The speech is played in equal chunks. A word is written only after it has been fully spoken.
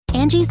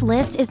Angie's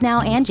List is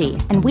now Angie,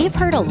 and we've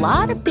heard a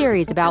lot of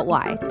theories about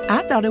why.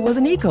 I thought it was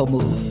an eco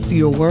move.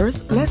 Fewer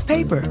words, less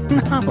paper.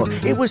 No,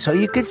 it was so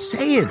you could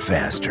say it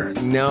faster.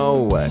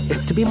 No,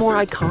 it's to be more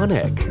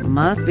iconic.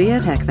 Must be a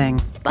tech thing.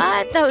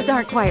 But those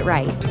aren't quite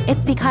right.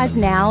 It's because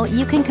now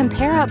you can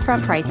compare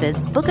upfront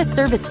prices, book a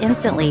service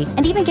instantly,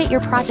 and even get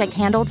your project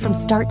handled from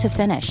start to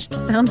finish.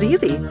 Sounds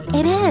easy.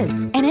 It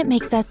is, and it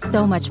makes us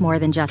so much more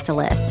than just a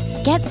list.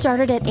 Get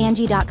started at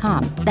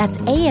Angie.com. That's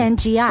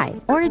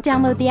ANGI, or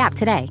download the app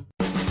today.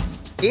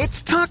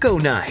 It's taco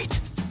night.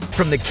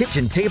 From the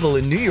kitchen table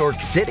in New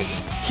York City,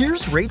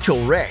 here's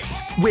Rachel Ray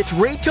with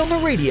Rach on the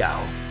Radio.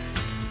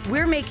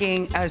 We're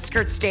making a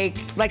skirt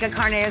steak like a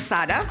carne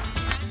asada.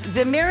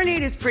 The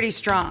marinade is pretty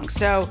strong,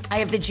 so I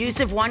have the juice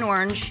of 1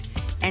 orange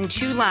and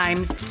 2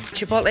 limes,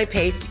 chipotle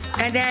paste,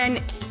 and then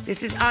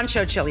this is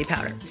ancho chili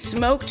powder,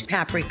 smoked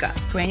paprika,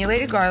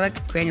 granulated garlic,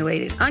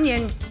 granulated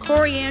onion,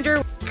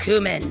 coriander,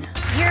 cumin.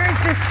 Here's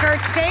the skirt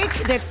steak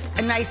that's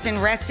nice and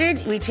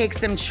rested. We take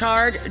some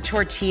charred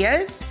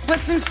tortillas, put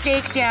some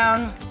steak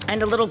down,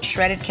 and a little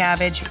shredded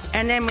cabbage,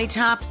 and then we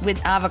top with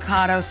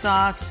avocado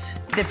sauce,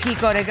 the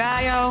pico de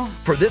gallo.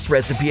 For this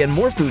recipe and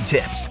more food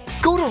tips,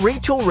 go to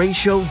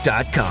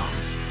RachelRayShow.com.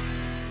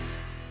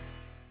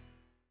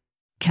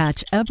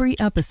 Catch every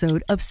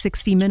episode of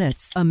 60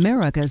 Minutes,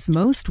 America's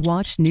most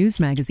watched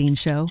news magazine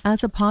show,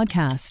 as a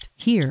podcast.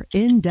 Hear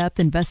in-depth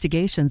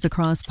investigations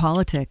across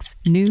politics,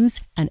 news,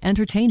 and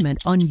entertainment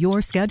on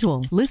your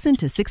schedule. Listen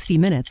to 60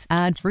 Minutes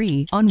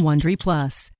ad-free on Wondery Plus.